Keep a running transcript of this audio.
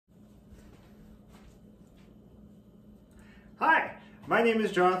My name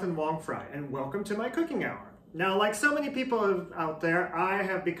is Jonathan Wong Fry, and welcome to my cooking hour. Now, like so many people out there, I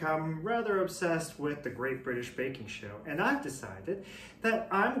have become rather obsessed with the Great British Baking Show, and I've decided that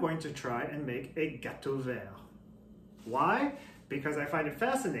I'm going to try and make a Gâteau Vert. Why? Because I find it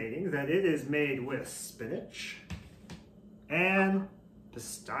fascinating that it is made with spinach and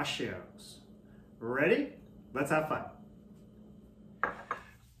pistachios. Ready? Let's have fun.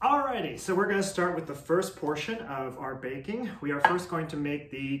 Alrighty, so we're going to start with the first portion of our baking. We are first going to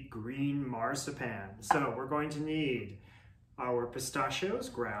make the green marzipan. So we're going to need our pistachios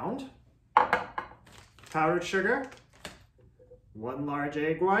ground, powdered sugar, 1 large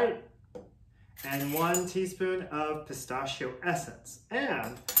egg white, and 1 teaspoon of pistachio essence.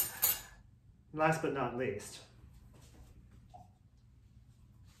 And last but not least,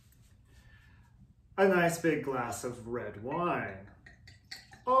 a nice big glass of red wine.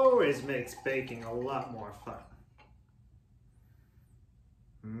 Always makes baking a lot more fun.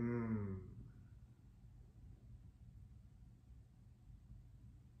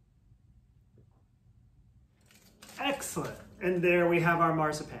 Excellent. And there we have our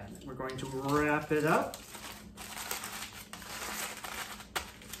marzipan. We're going to wrap it up.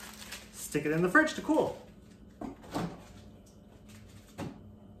 Stick it in the fridge to cool.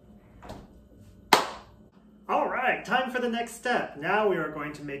 Time for the next step. Now we are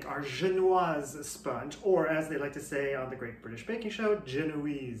going to make our Genoise sponge, or as they like to say on the Great British Baking Show,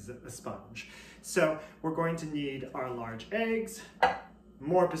 Genoese sponge. So we're going to need our large eggs,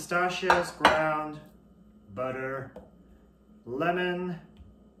 more pistachios ground, butter, lemon,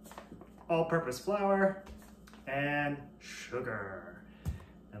 all-purpose flour, and sugar.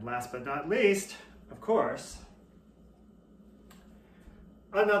 And last but not least, of course,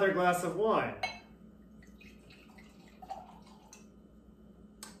 another glass of wine.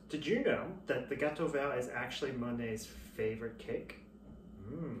 Did you know that the Gâteau Vert is actually Monet's favorite cake?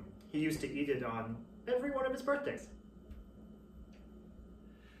 He used to eat it on every one of his birthdays.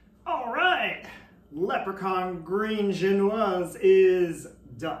 All right, leprechaun green Genoise is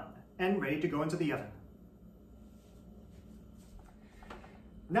done and ready to go into the oven.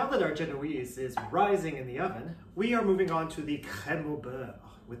 Now that our Genoise is rising in the oven, we are moving on to the crème au beurre.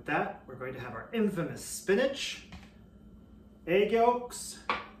 With that, we're going to have our infamous spinach, egg yolks,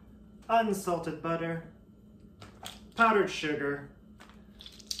 unsalted butter, powdered sugar,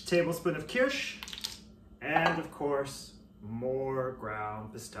 tablespoon of kirsch, and of course, more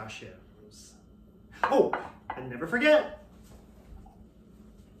ground pistachios. Oh, and never forget,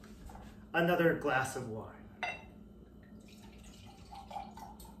 another glass of wine.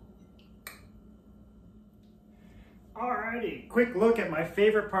 Alrighty, quick look at my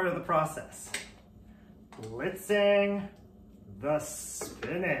favorite part of the process. Blitzing the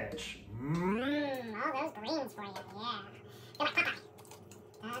spinach. All those greens for you, yeah.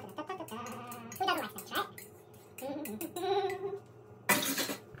 You're like Popeye. Who doesn't like spinach, right?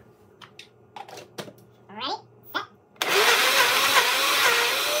 Ready, set.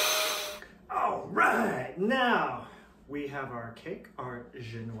 All right, now we have our cake, our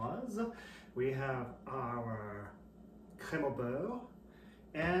Genoise. We have our crème au beurre,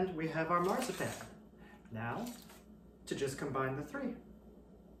 and we have our marzipan. Now, to just combine the three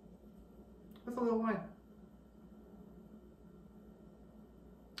with a little wine.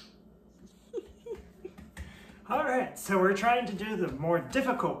 All right, so we're trying to do the more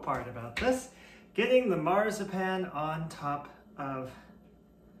difficult part about this, getting the marzipan on top of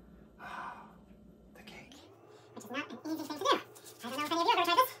the cake. Which is not an easy thing to do. I don't know if any of you are going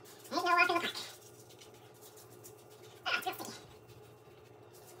to try this. Ain't no walk in the park. Ah, it's real sticky.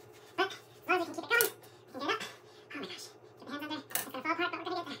 But as long as we can keep it going, we can get it up. Oh my gosh. Get the hands under. It's going to fall apart, but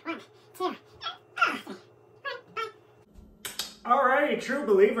we're going to get there. 1, 2, 3. All right, true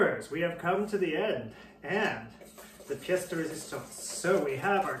believers, we have come to the end, and the pièce de résistance. So we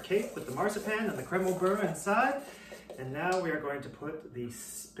have our cake with the marzipan and the crème au beurre inside, and now we are going to put the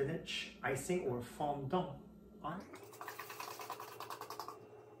spinach icing or fondant on.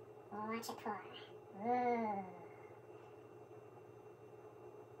 Watch it pour. Ooh.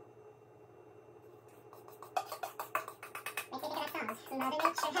 Makes me think of that song. Mother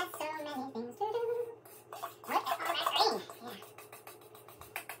Nature has so many things to do. Look at all that green. Yeah.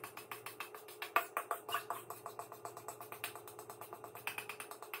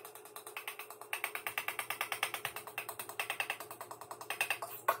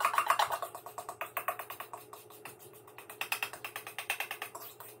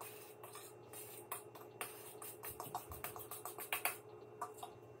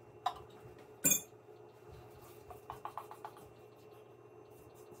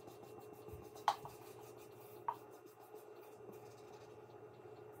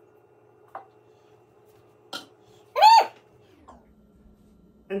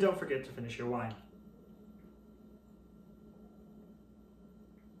 And don't forget to finish your wine.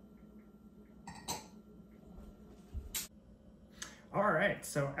 All right,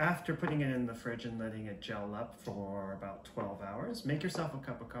 so after putting it in the fridge and letting it gel up for about 12 hours, make yourself a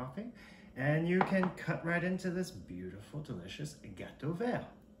cup of coffee and you can cut right into this beautiful, delicious Gâteau Vert.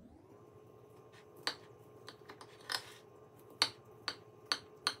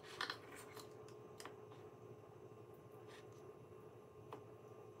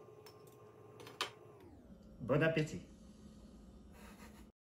 Bon appétit!